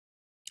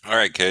All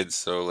right, kids,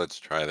 so let's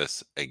try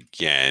this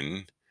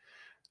again.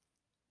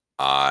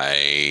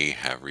 I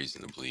have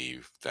reason to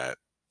believe that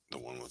the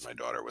one with my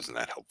daughter wasn't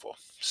that helpful.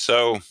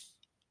 So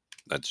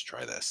let's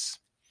try this.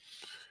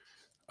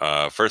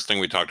 First thing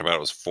we talked about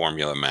was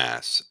formula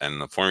mass.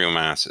 And the formula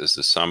mass is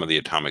the sum of the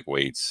atomic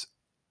weights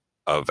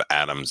of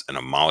atoms in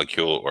a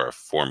molecule or a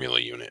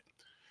formula unit.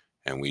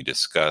 And we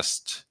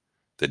discussed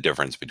the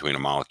difference between a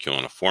molecule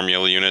and a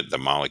formula unit, the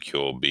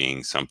molecule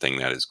being something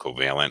that is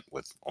covalent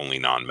with only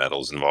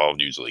nonmetals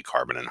involved, usually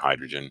carbon and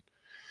hydrogen.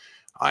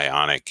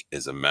 Ionic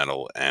is a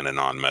metal and a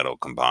nonmetal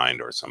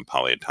combined, or some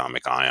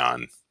polyatomic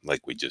ion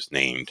like we just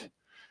named.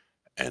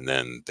 And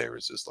then there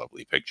is this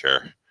lovely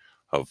picture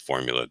of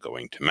formula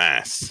going to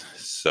mass.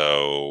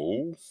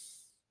 So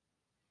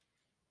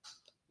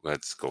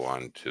let's go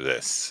on to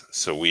this.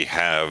 So we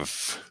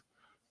have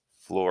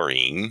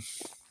fluorine,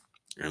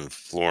 and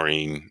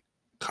fluorine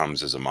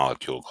comes as a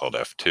molecule called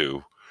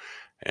F2.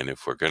 And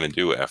if we're going to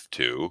do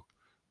F2,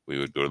 we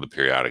would go to the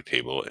periodic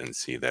table and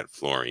see that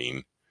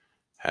fluorine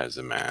has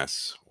a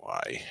mass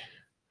Y.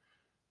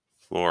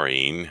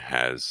 Fluorine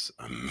has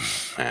a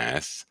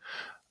mass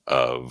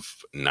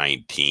of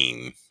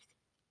 19,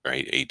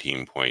 right?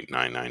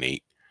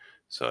 18.998.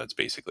 So that's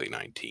basically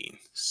 19.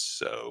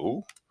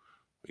 So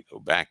we go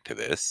back to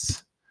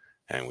this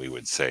and we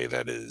would say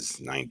that is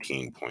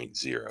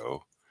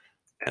 19.0.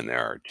 And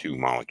there are two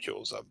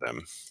molecules of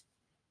them,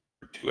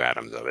 two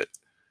atoms of it.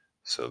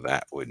 So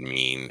that would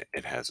mean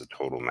it has a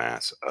total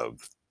mass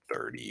of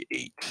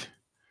 38.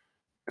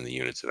 And the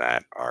units of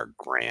that are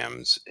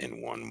grams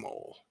in 1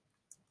 mole.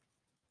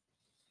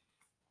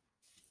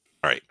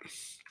 All right.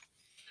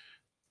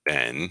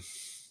 Then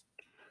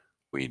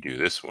we do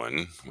this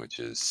one, which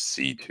is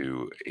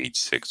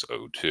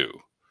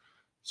C2H6O2.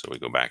 So we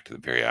go back to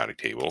the periodic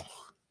table.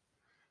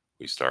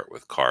 We start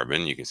with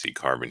carbon. You can see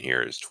carbon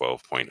here is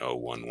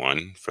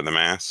 12.011 for the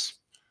mass.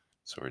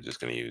 So we're just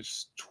going to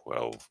use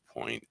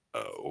 12.0.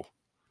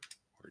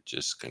 We're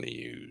just going to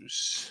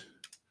use,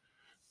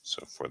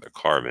 so for the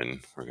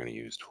carbon, we're going to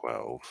use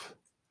 12.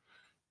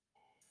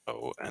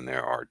 Oh, and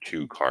there are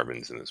two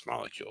carbons in this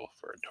molecule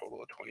for a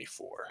total of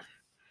 24.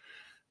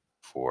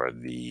 For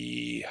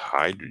the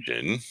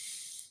hydrogen,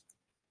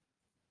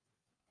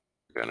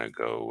 we're going to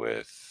go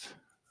with,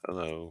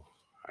 hello,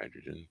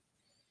 hydrogen.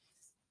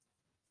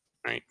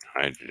 Right,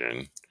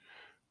 hydrogen.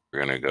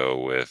 We're going to go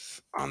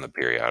with, on the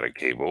periodic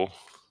table,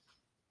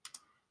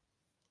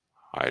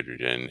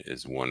 hydrogen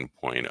is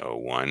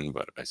 1.01,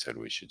 but I said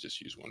we should just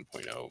use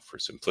 1.0 for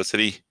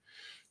simplicity.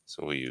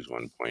 So we use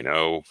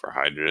 1.0 for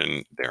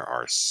hydrogen. There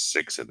are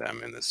 6 of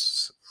them in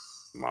this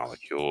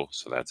molecule,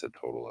 so that's a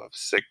total of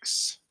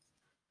 6.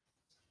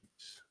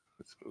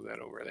 Let's move that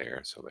over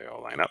there so they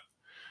all line up.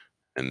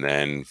 And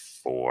then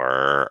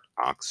for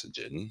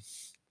oxygen,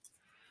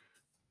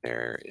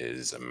 there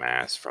is a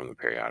mass from the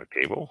periodic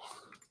table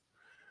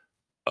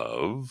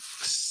of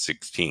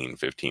 16,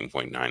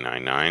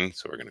 15.999.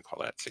 So we're going to call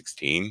that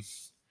 16.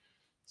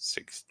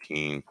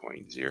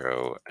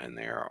 16.0, and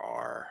there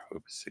are,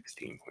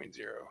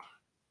 16.0,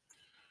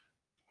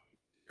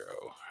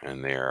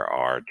 and there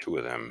are 2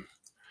 of them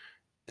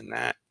in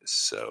that.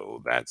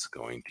 So that's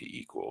going to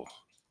equal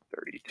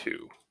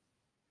 32.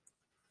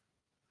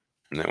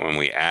 And then when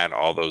we add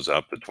all those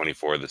up, the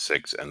 24, the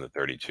 6, and the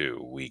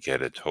 32, we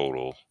get a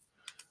total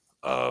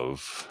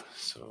of,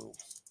 so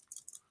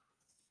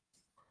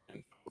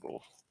in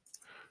total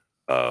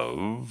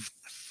of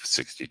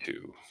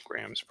 62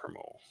 grams per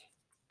mole.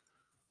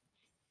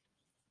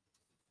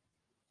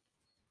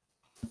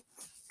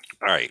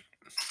 All right.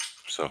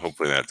 So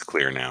hopefully that's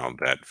clear now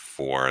that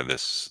for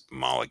this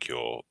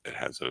molecule, it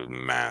has a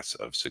mass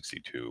of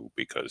 62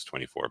 because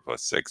 24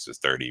 plus 6 is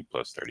 30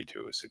 plus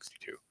 32 is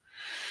 62.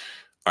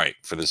 All right,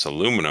 for this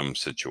aluminum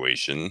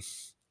situation,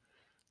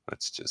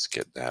 let's just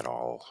get that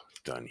all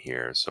done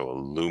here. So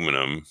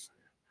aluminum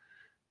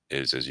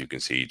is, as you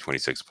can see,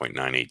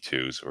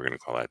 26.982. So we're going to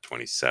call that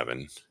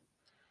 27.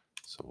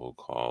 So we'll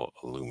call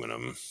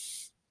aluminum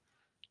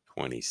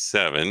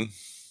 27.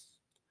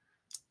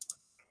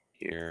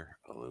 Here,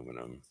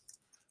 aluminum.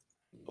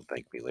 You'll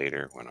thank me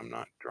later when I'm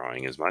not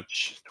drawing as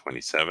much.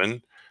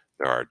 27.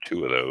 There are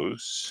 2 of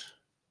those.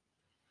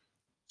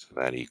 So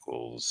that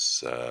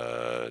equals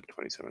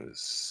 27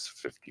 is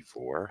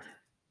 54.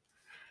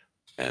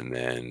 And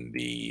then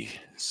the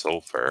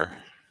sulfur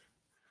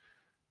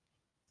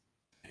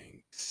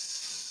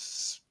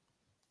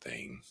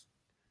thing.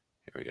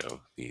 Here we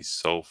go. The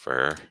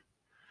sulfur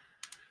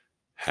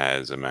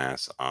has a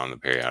mass on the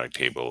periodic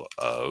table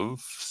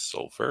of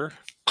sulfur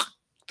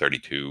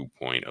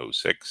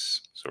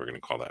 32.06. So we're going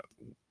to call that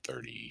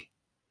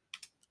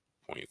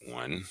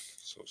 30.1.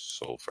 So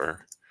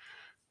sulfur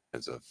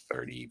is a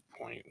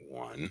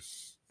 30.1.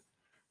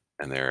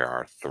 And there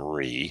are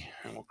 3,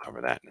 and we'll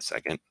cover that in a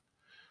second.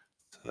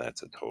 So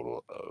that's a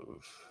total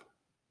of,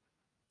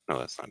 no,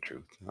 that's not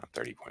true. Not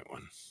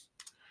 30.1.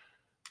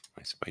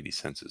 My spidey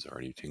senses are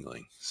already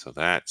tingling. So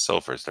that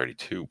sulfur is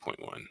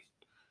 32.1.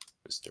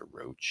 Mr.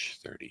 Roach,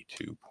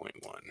 32.1.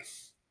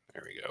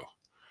 There we go.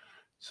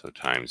 So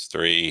times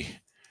 3,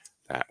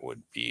 that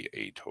would be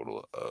a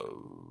total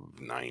of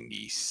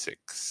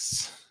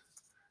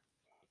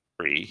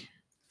 96.3.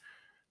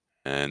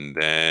 And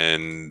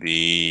then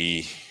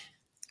the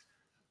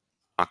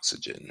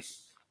oxygen.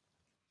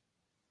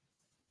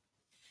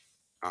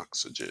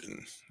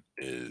 Oxygen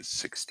is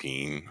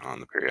 16 on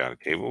the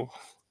periodic table.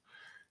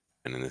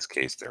 And in this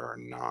case, there are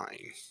 9.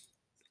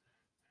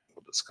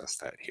 We'll discuss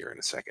that here in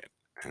a second.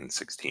 And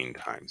 16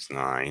 times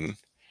 9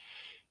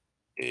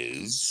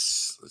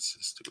 is, let's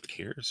just do it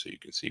here so you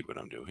can see what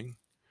I'm doing.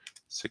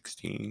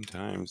 16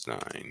 times 9,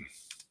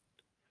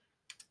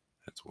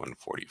 that's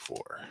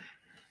 144.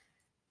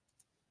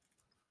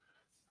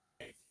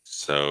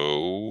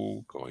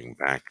 So going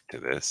back to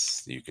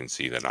this, you can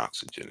see that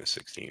oxygen is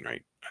 16,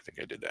 right? I think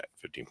I did that,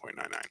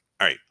 15.99. All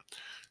right,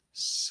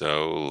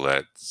 so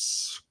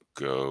let's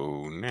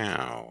go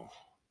now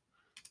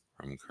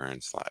from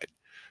current slide.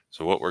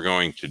 So what we're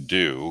going to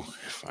do,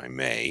 if I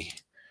may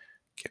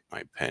get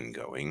my pen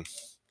going.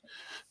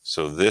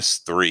 So this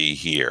 3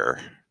 here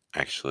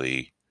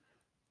actually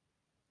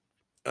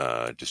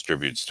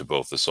distributes to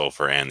both the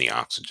sulfur and the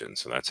oxygen.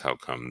 So that's how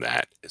come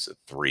that is a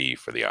 3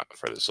 for the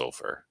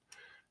sulfur,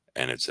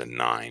 and it's a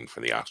 9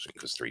 for the oxygen,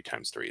 because 3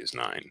 times 3 is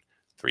 9.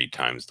 3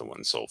 times the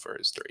 1 sulfur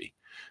is 3.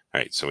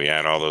 All right, so we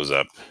add all those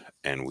up,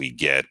 and we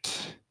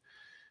get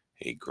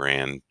a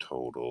grand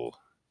total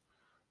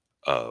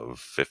of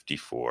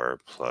 54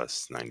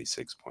 plus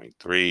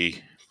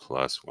 96.3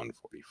 plus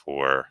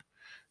 144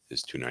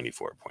 is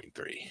 294.3.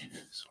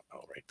 So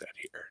I'll write that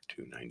here,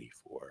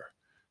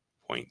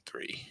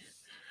 294.3.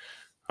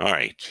 All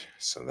right,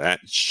 so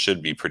that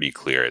should be pretty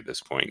clear at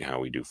this point how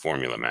we do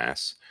formula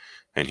mass.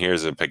 And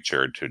here's a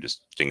picture to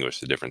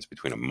distinguish the difference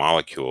between a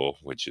molecule,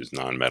 which is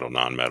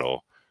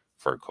non-metal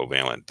for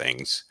covalent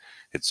things.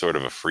 It's sort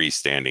of a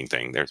freestanding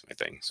thing. There's my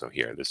thing. So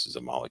here, this is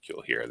a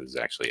molecule here. This is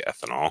actually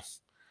ethanol.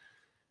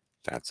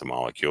 That's a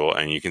molecule.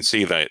 And you can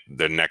see that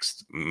the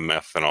next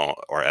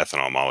methanol or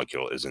ethanol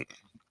molecule isn't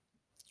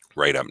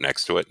right up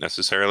next to it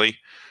necessarily.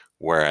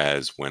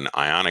 Whereas when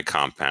ionic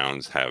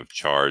compounds have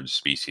charged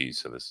species,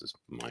 so this is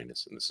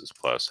minus and this is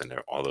plus, and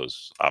all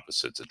those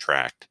opposites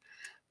attract,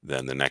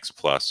 then the next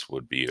plus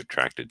would be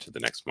attracted to the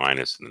next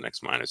minus, and the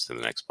next minus to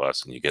the next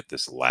plus, and you get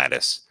this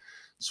lattice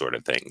sort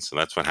of thing. So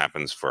that's what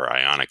happens for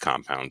ionic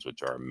compounds,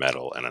 which are a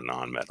metal and a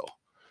non-metal.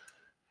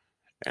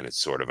 And it's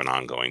sort of an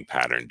ongoing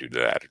pattern due to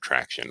that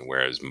attraction,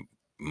 whereas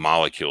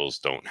molecules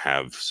don't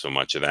have so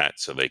much of that,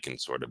 so they can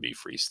sort of be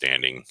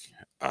freestanding.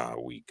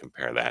 We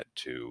compare that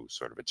to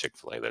sort of a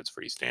Chick-fil-A that's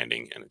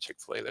freestanding and a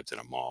Chick-fil-A that's in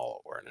a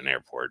mall or in an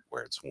airport,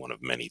 where it's one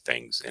of many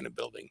things in a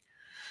building.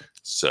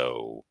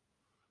 So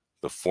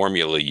the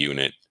formula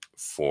unit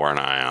for an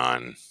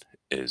ion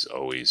is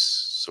always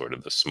sort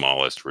of the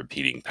smallest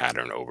repeating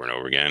pattern over and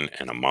over again,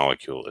 and a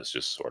molecule is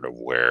just sort of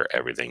where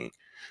everything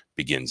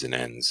begins and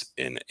ends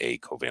in a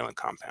covalent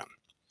compound.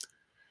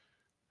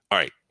 All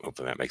right,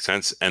 hopefully that makes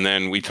sense. And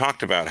then we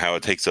talked about how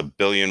it takes 1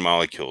 billion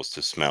molecules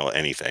to smell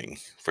anything.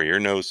 For your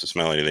nose to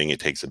smell anything, it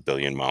takes 1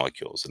 billion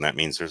molecules. And that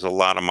means there's a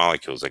lot of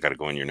molecules that got to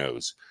go in your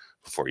nose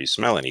before you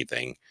smell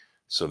anything.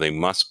 So they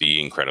must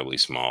be incredibly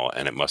small,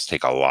 and it must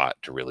take a lot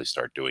to really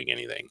start doing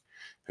anything.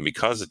 And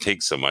because it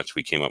takes so much,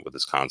 we came up with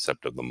this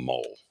concept of the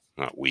mole.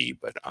 Not we,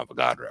 but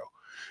Avogadro.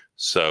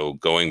 So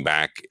going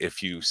back,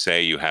 if you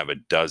say you have a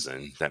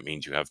dozen, that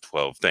means you have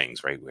 12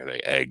 things, right? Whether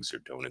they eggs or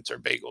donuts or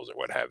bagels or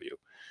what have you.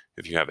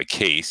 If you have a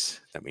case,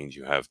 that means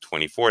you have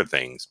 24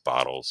 things,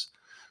 bottles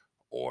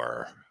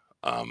or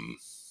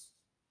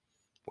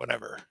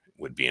whatever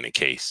would be in a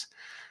case.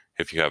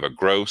 If you have a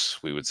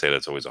gross, we would say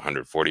that's always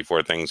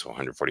 144 things, so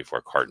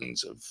 144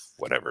 cartons of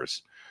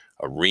whatever's.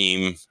 A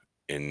ream,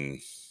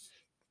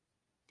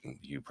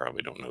 you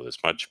probably don't know this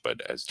much,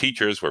 but as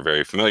teachers, we're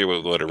very familiar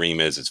with what a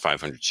ream is. It's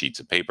 500 sheets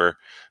of paper.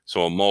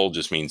 So a mole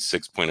just means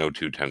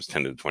 6.02 times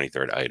 10 to the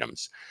 23rd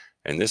items.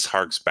 And this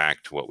harks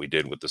back to what we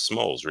did with the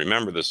smoles.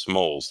 Remember the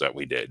smoles that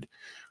we did?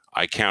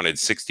 I counted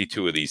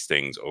 62 of these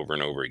things over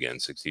and over again,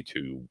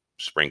 62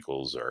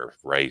 sprinkles or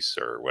rice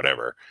or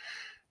whatever.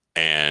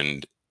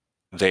 And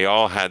they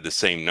all had the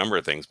same number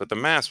of things, but the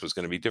mass was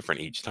going to be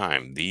different each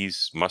time.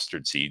 These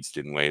mustard seeds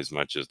didn't weigh as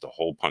much as the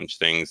hole punch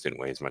things, didn't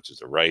weigh as much as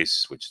the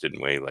rice, which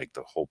didn't weigh like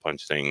the hole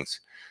punch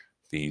things.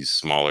 These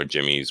smaller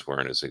jimmies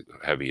weren't as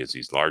heavy as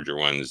these larger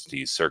ones.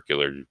 These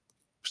circular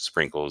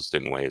sprinkles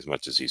didn't weigh as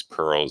much as these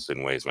pearls,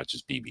 didn't weigh as much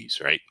as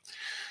BBs, right?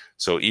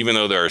 So even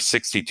though there are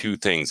 62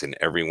 things in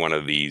every one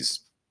of these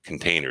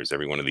containers,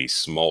 every one of these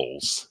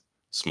smoles,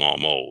 small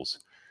moles,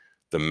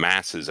 the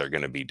masses are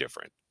going to be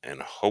different.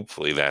 And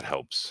hopefully that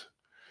helps.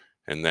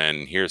 And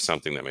then here's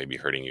something that may be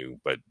hurting you,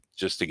 but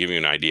just to give you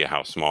an idea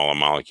how small a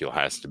molecule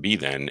has to be,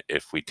 then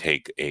if we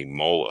take a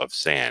mole of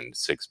sand,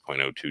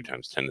 6.02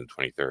 times 10 to the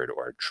 23rd,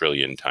 or a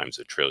trillion times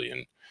a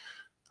trillion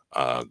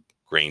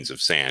grains of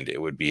sand,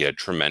 it would be a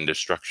tremendous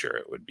structure.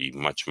 It would be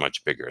much,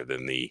 much bigger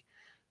than the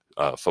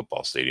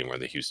football stadium where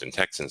the Houston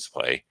Texans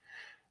play,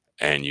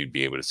 and you'd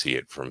be able to see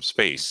it from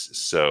space.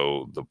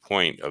 So the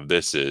point of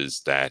this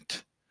is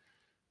that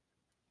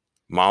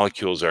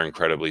molecules are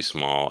incredibly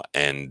small,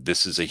 and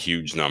this is a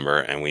huge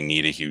number, and we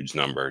need a huge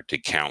number to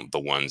count the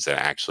ones that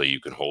actually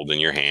you can hold in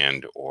your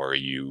hand or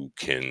you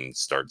can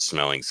start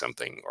smelling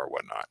something or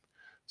whatnot.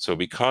 So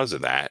because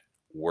of that,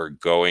 we're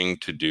going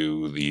to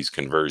do these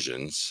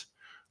conversions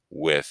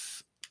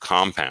with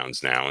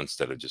compounds now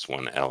instead of just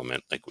one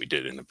element like we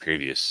did in the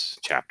previous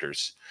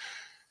chapters.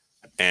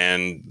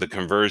 And the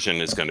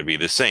conversion is going to be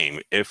the same.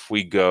 If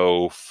we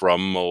go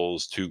from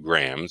moles to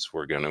grams,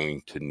 we're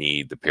going to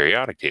need the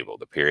periodic table.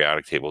 The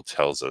periodic table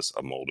tells us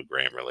a mole to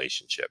gram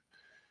relationship.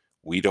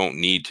 We don't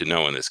need to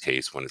know in this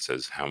case when it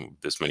says how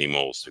this many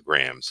moles to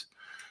grams.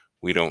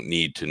 We don't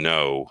need to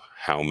know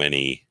how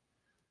many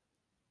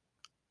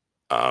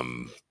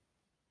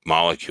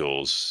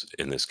molecules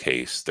in this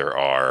case there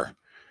are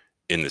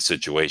in the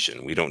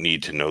situation. We don't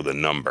need to know the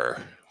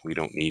number. We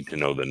don't need to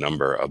know the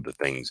number of the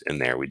things in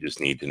there. We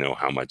just need to know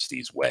how much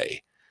these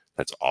weigh.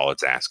 That's all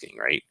it's asking,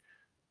 right?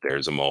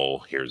 There's a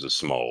mole, here's a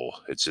smole.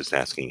 It's just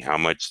asking how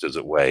much does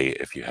it weigh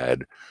if you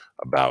had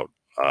about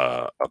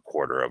a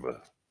quarter of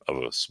a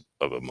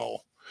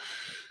mole.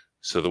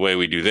 So the way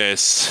we do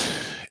this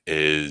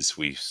is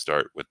we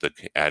start with the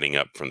adding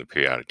up from the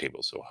periodic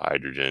table. So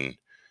hydrogen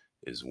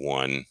is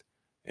 1,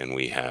 and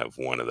we have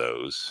 1 of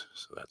those.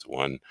 So that's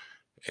 1.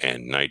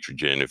 And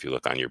nitrogen, if you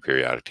look on your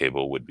periodic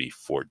table, would be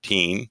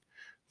 14.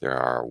 There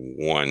are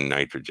 1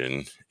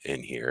 nitrogen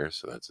in here,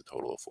 so that's a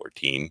total of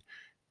 14.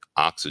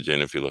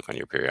 Oxygen, if you look on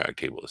your periodic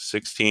table, is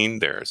 16.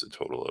 There's a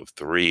total of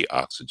 3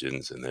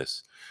 oxygens in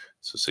this.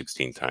 So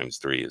 16 times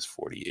 3 is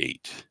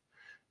 48.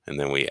 And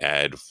then we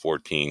add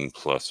 14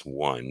 plus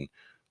 1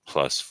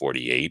 plus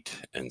 48.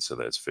 And so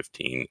that's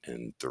 15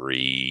 and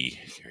 3.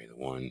 Carry the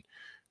 1.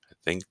 I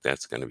think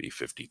that's going to be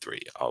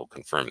 53. I'll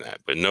confirm that.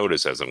 But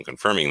notice as I'm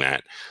confirming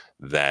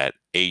that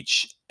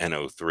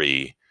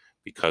HNO3,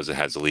 because it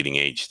has a leading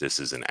H, this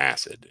is an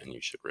acid. And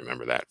you should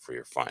remember that for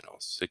your final.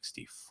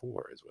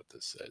 64 is what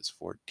this says.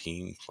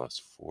 14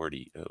 plus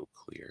 40. Oh,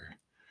 clear.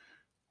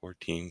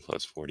 14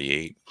 plus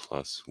 48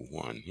 plus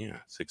 1.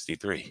 Yeah,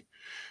 63.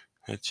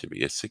 That should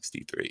be a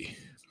 63.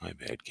 My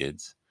bad,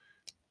 kids.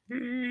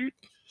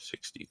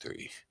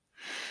 63.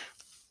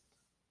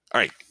 All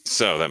right,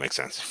 so that makes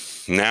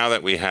sense. Now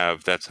that we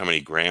have, that's how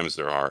many grams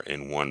there are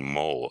in 1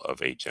 mole of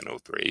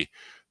HNO3.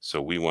 So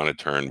we want to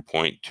turn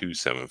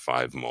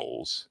 0.275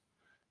 moles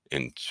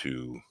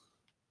into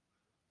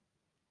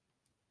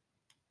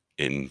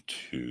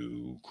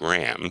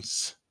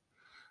grams.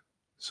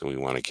 So we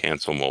want to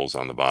cancel moles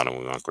on the bottom.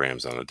 We want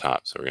grams on the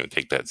top. So we're going to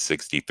take that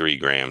 63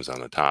 grams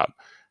on the top,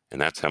 and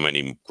that's how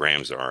many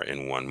grams there are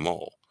in 1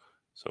 mole.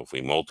 So if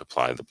we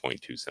multiply the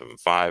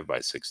 0.275 by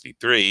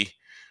 63,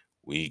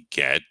 we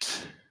get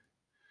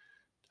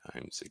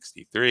times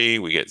 63,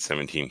 we get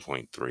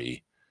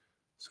 17.3.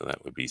 So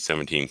that would be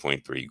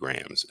 17.3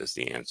 grams is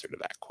the answer to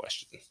that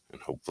question.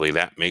 And hopefully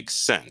that makes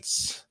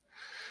sense.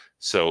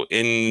 So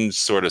in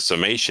sort of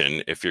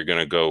summation, if you're going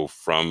to go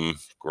from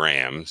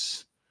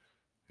grams,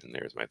 and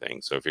there's my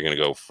thing. So if you're going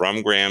to go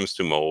from grams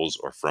to moles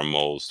or from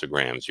moles to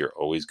grams, you're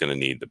always going to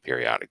need the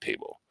periodic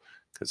table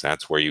because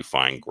that's where you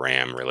find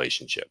gram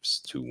relationships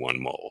to 1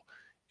 mole.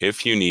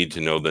 If you need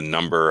to know the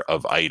number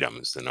of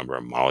items, the number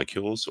of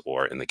molecules,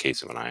 or in the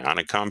case of an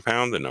ionic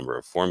compound, the number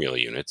of formula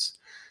units,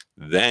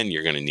 then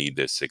you're going to need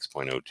this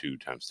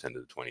 6.02 times 10 to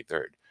the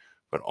 23rd.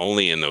 But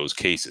only in those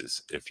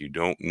cases. If you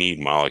don't need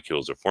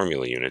molecules or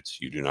formula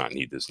units, you do not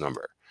need this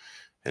number.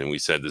 And we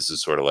said this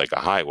is sort of like a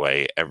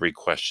highway. Every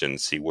question,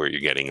 see where you're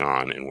getting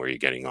on and where you're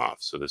getting off.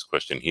 So this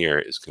question here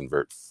is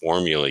convert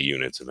formula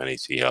units of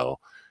NaCl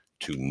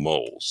to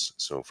moles.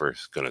 So if we're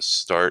going to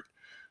start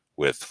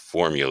with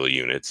formula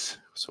units,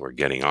 so we're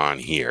getting on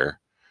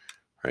here,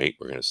 right?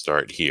 We're going to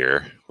start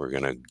here. We're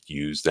going to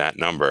use that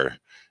number,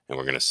 and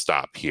we're going to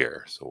stop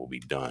here. So we'll be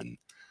done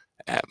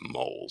at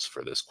moles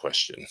for this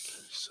question.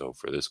 So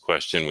for this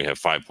question, we have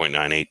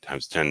 5.98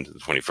 times 10 to the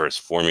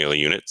 21st formula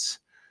units.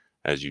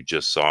 As you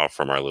just saw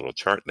from our little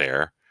chart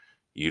there,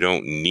 you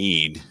don't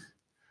need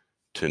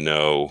to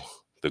know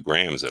the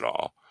grams at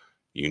all.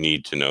 You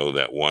need to know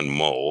that 1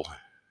 mole,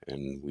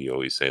 and we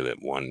always say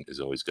that 1 is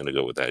always going to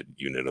go with that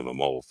unit of a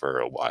mole for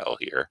a while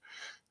here,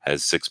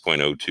 has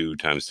 6.02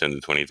 times 10 to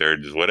the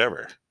 23rd is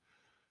whatever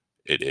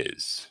it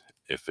is,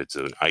 if it's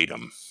an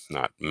item,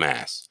 not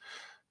mass.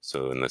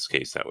 So in this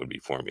case, that would be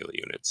formula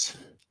units.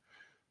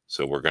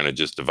 So we're going to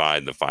just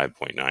divide the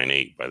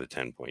 5.98 by the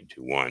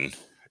 10.21,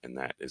 and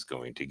that is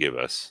going to give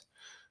us,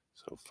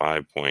 so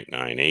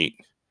 5.98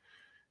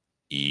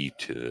 e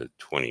to the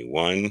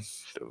 21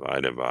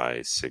 divided by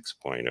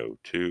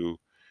 6.02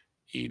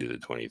 e to the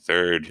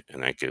 23rd,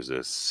 and that gives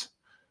us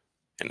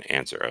an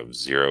answer of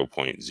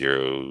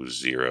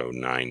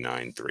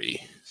 0.00993.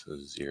 So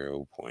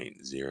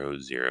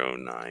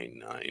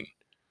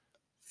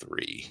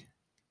 0.00993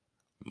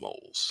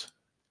 moles.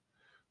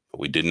 But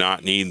we did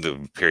not need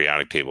the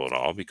periodic table at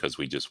all because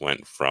we just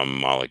went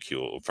from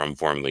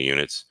formula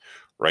units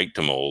right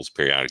to moles.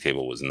 Periodic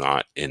table was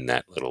not in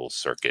that little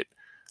circuit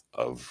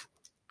of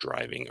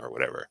driving or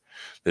whatever.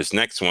 This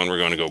next one, we're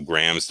going to go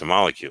grams to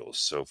molecules.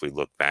 So if we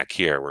look back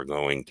here, we're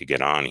going to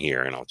get on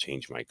here, and I'll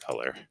change my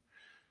color.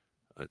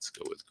 Let's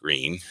go with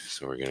green.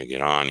 So we're going to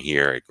get on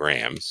here at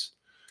grams,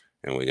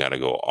 and we got to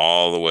go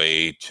all the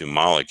way to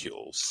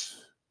molecules,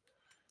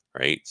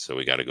 right? So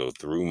we got to go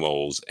through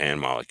moles and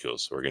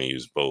molecules. So we're going to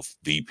use both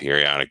the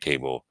periodic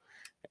table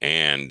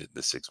and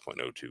the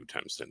 6.02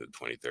 times 10 to the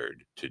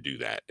 23rd to do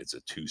that. It's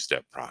a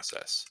two-step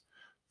process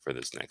for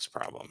this next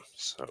problem.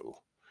 So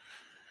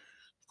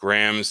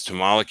grams to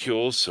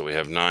molecules. So we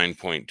have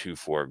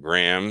 9.24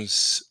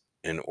 grams.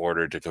 In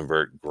order to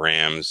convert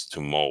grams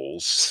to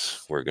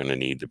moles, we're going to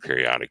need the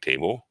periodic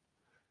table.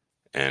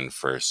 And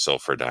for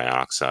sulfur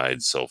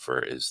dioxide, sulfur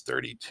is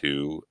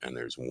 32, and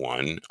there's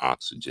 1.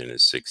 Oxygen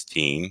is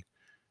 16,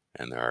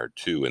 and there are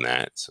 2 in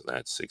that. So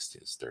that's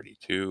 16 is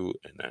 32,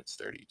 and that's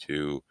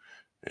 32.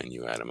 And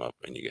you add them up,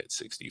 and you get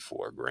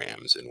 64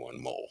 grams in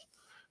 1 mole.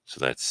 So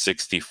that's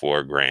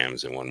 64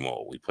 grams in 1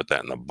 mole. We put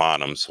that in the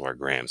bottom so our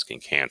grams can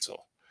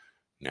cancel.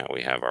 Now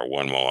we have our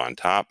 1 mole on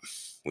top.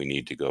 We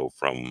need to go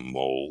from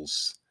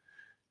moles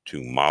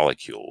to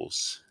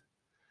molecules.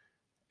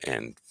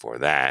 And for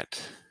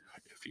that,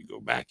 if you go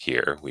back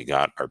here, we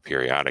got our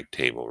periodic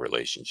table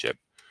relationship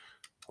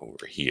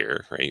over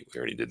here, right? We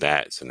already did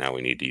that. So now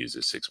we need to use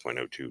the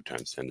 6.02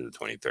 times 10 to the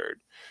 23rd.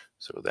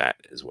 So that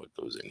is what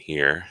goes in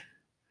here.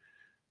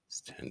 It's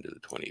 10 to the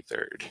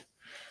 23rd.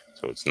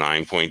 So it's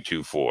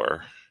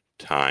 9.24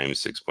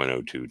 times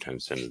 6.02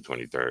 times 10 to the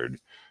 23rd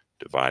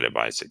divided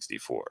by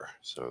 64.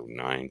 So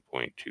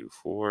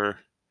 9.24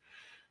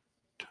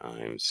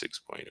 times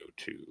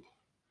 6.02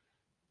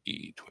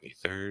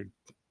 e23rd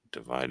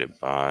divided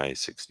by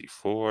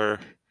 64.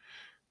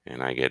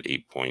 And I get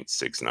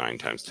 8.69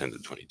 times 10 to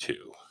the 22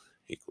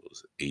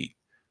 equals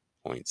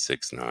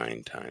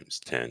 8.69 times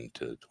 10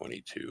 to the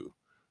 22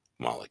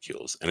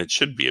 molecules. And it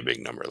should be a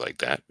big number like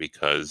that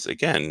because,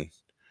 again,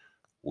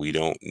 we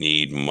don't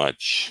need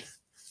much.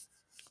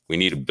 We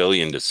need 1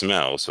 billion to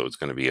smell, so it's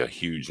going to be a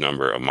huge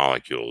number of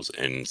molecules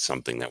in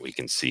something that we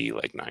can see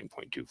like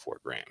 9.24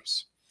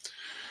 grams.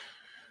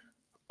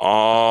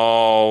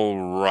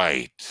 All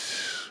right.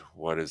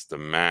 What is the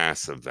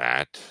mass of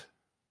that?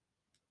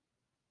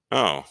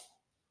 Oh,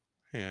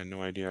 hey, I had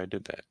no idea I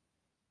did that.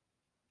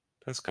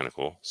 That's kind of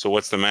cool. So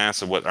what's the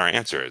mass of what our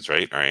answer is,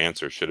 right? Our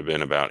answer should have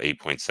been about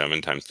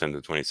 8.7 times 10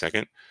 to the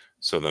 22nd.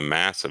 So the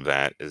mass of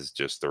that is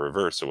just the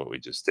reverse of what we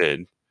just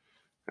did.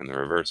 And the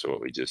reverse of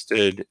what we just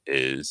did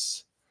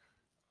is,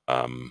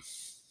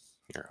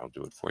 here, I'll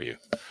do it for you.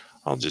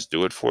 I'll just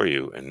do it for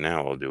you. And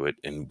now I'll do it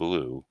in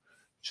blue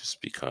just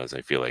because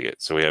I feel like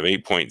it. So we have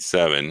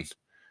 8.7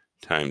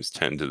 times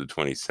 10 to the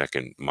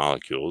 22nd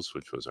molecules,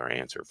 which was our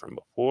answer from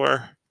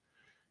before.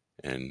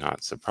 And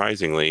not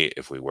surprisingly,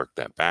 if we work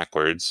that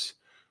backwards,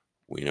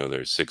 we know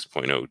there's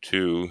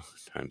 6.02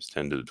 times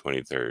 10 to the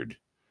 23rd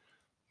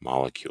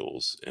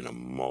molecules in a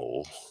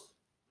mole,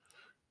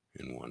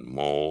 in 1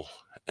 mole.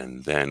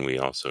 And then we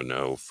also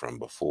know from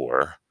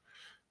before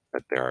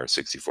that there are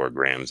 64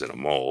 grams in a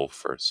mole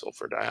for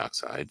sulfur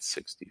dioxide,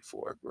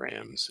 64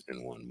 grams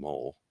in 1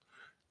 mole.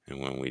 And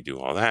when we do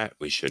all that,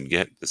 we should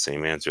get the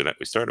same answer that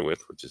we started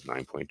with, which is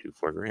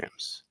 9.24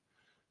 grams.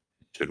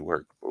 It should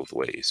work both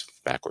ways,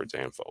 backwards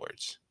and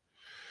forwards.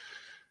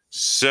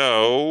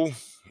 So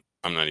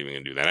I'm not even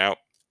going to do that out.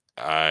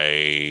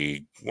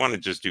 I want to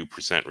just do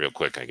percent real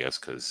quick, I guess,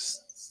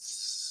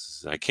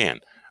 because I can.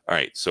 All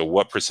right, so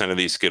what percent of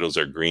these Skittles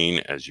are green?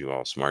 As you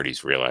all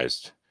smarties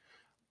realized,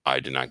 I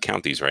did not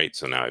count these right,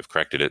 so now I've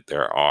corrected it.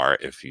 There are,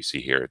 if you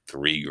see here,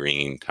 3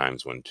 green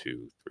times 1,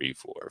 2, 3,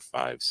 4,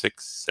 5,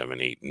 6,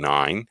 7, 8,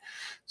 9.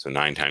 So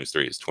 9 times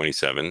 3 is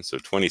 27. So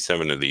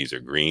 27 of these are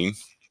green.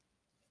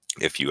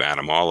 If you add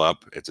them all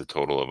up, it's a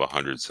total of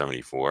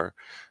 174.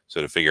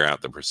 So to figure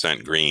out the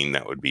percent green,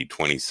 that would be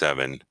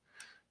 27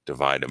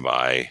 divided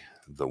by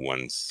the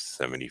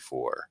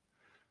 174,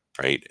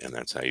 right? And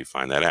that's how you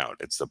find that out.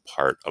 It's the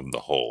part of the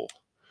whole.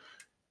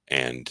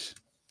 And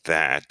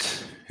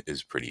that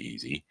is pretty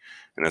easy.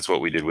 And that's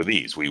what we did with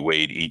these. We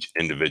weighed each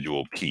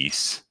individual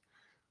piece.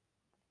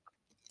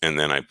 And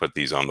then I put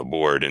these on the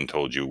board and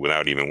told you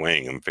without even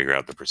weighing them, figure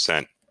out the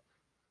percent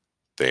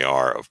they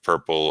are of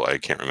purple. I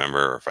can't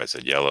remember if I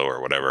said yellow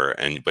or whatever.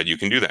 But you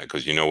can do that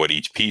because you know what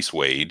each piece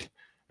weighed.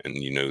 And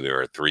you know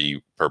there are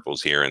 3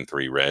 purples here and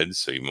 3 reds.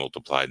 So you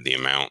multiplied the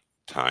amount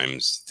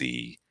times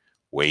the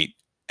weight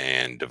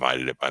and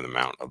divided it by the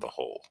amount of the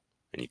whole.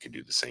 And you could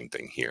do the same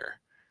thing here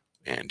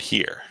and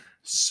here.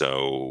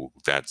 So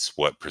that's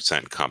what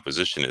percent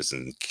composition is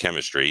in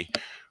chemistry.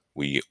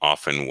 We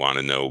often want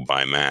to know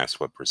by mass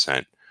what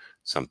percent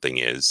something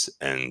is,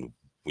 and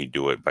we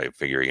do it by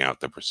figuring out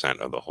the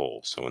percent of the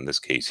whole. So in this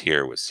case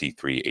here with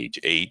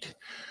C3H8,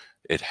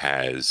 it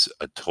has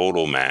a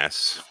total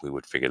mass. We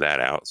would figure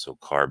that out. So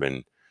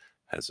carbon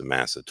has a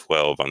mass of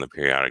 12 on the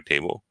periodic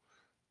table.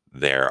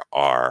 There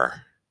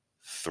are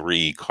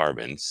 3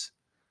 carbons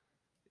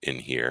in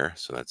here,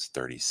 so that's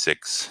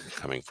 36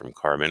 coming from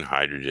carbon.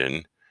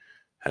 Hydrogen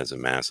has a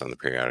mass on the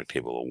periodic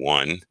table of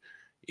 1.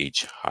 There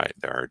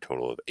are a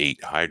total of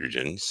 8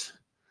 hydrogens.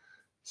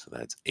 So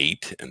that's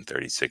 8, and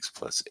 36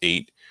 plus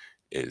 8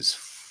 is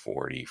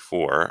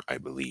 44, I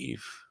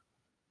believe.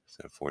 Is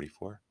that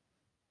 44?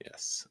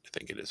 Yes, I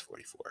think it is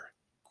 44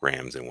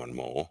 grams in 1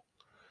 mole.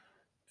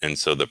 And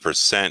so the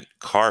percent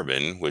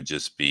carbon would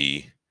just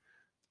be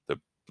the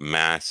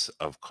mass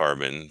of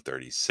carbon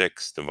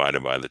 36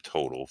 divided by the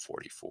total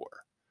 44.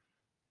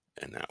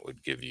 And that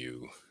would give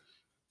you,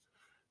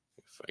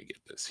 if I get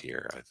this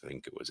here, I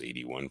think it was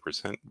 81%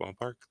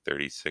 ballpark,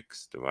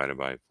 36 divided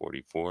by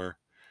 44.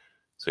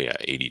 So yeah,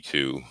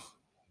 82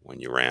 when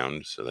you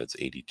round, so that's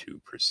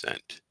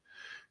 82%.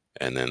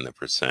 And then the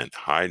percent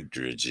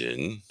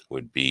hydrogen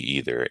would be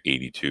either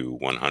 82,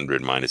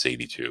 100 minus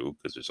 82,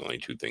 because there's only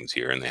two things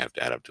here and they have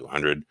to add up to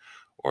 100,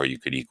 or you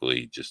could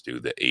equally just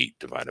do the 8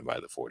 divided by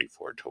the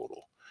 44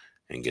 total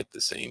and get the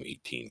same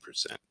 18%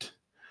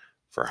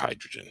 for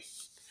hydrogen.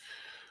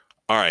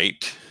 All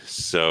right,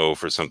 so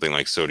for something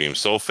like sodium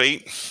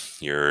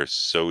sulfate, your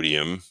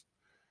sodium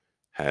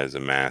has a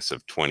mass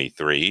of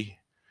 23.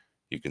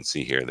 You can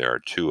see here there are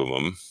 2 of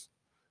them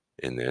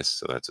in this,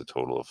 so that's a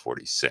total of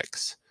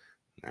 46.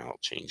 Now I'll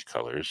change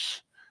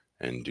colors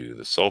and do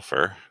the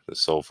sulfur. The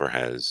sulfur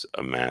has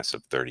a mass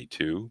of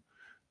 32.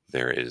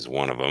 There is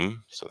 1 of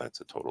them, so that's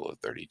a total of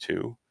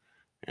 32.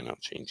 And I'll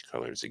change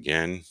colors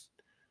again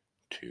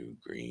to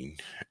green.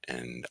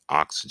 And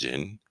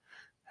oxygen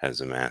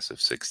has a mass of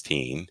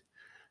 16.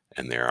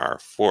 And there are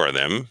 4 of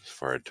them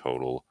for a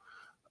total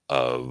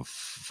of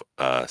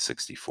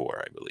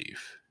 64, I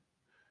believe.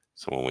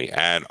 So when we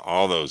add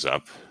all those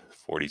up,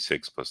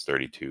 46 plus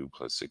 32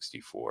 plus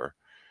 64,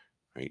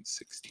 right?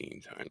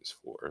 16 times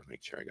 4,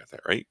 make sure I got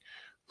that right,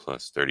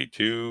 plus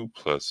 32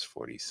 plus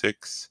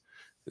 46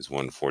 is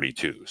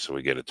 142. So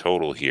we get a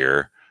total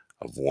here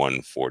of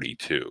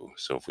 142.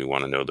 So if we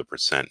want to know the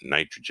percent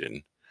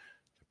nitrogen,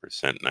 the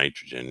percent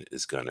nitrogen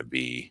is going to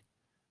be,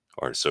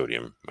 or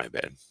sodium, my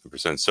bad. The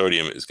percent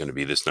sodium is going to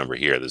be this number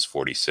here, this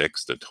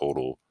 46, the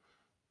total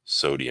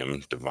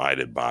sodium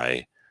divided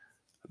by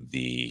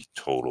the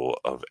total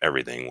of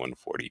everything,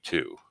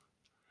 142.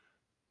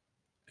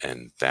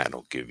 And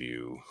that'll give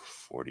you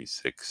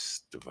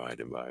 46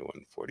 divided by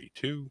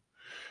 142,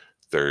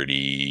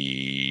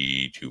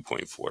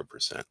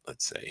 32.4%,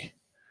 let's say.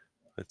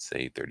 Let's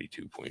say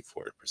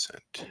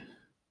 32.4%.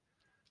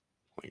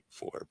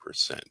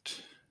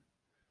 0.4%.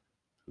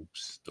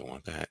 Oops, don't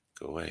want that.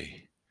 Go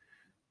away.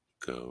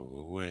 Go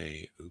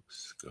away.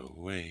 Oops, go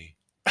away.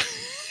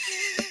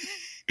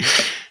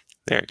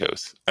 There it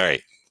goes. All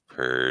right.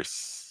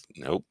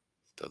 Nope,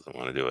 doesn't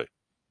want to do it.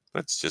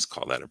 Let's just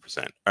call that a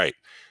percent. All right.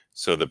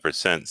 So the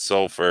percent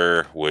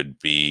sulfur would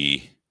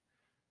be,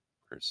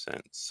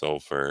 percent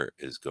sulfur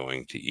is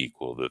going to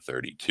equal the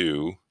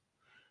 32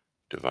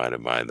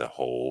 divided by the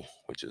whole,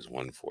 which is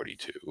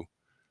 142.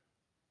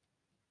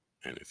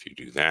 And if you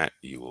do that,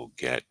 you will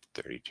get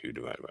 32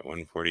 divided by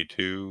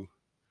 142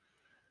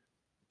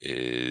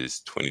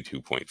 is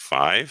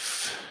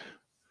 22.5,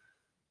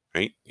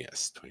 right?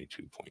 Yes,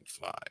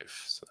 22.5.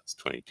 So that's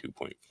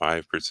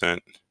 22.5%.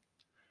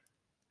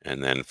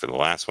 And then for the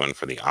last one,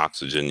 for the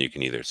oxygen, you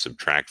can either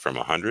subtract from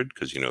 100,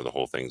 because you know the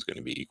whole thing's going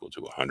to be equal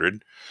to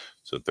 100.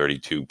 So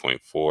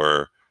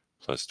 32.4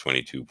 plus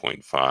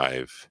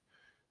 22.5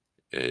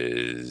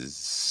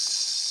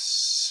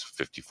 is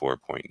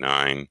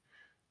 54.9.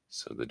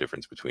 So the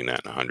difference between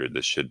that and 100,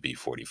 this should be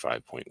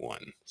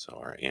 45.1. So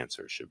our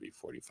answer should be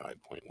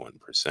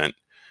 45.1%.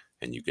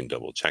 And you can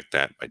double check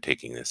that by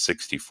taking the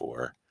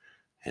 64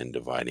 and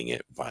dividing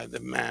it by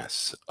the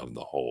mass of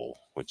the whole,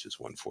 which is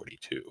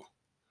 142.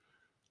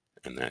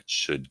 And that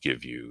should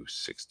give you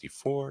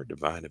 64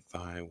 divided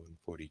by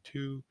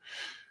 142,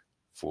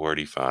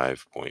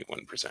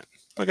 45.1%.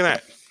 Look at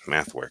that,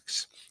 math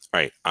works. All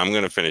right, I'm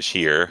going to finish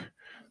here,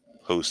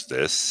 post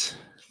this,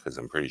 because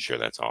I'm pretty sure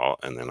that's all,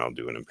 and then I'll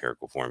do an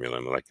empirical formula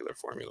and molecular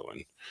formula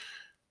one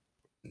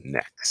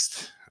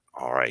next.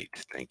 All right,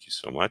 thank you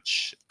so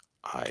much.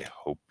 I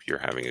hope you're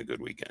having a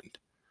good weekend.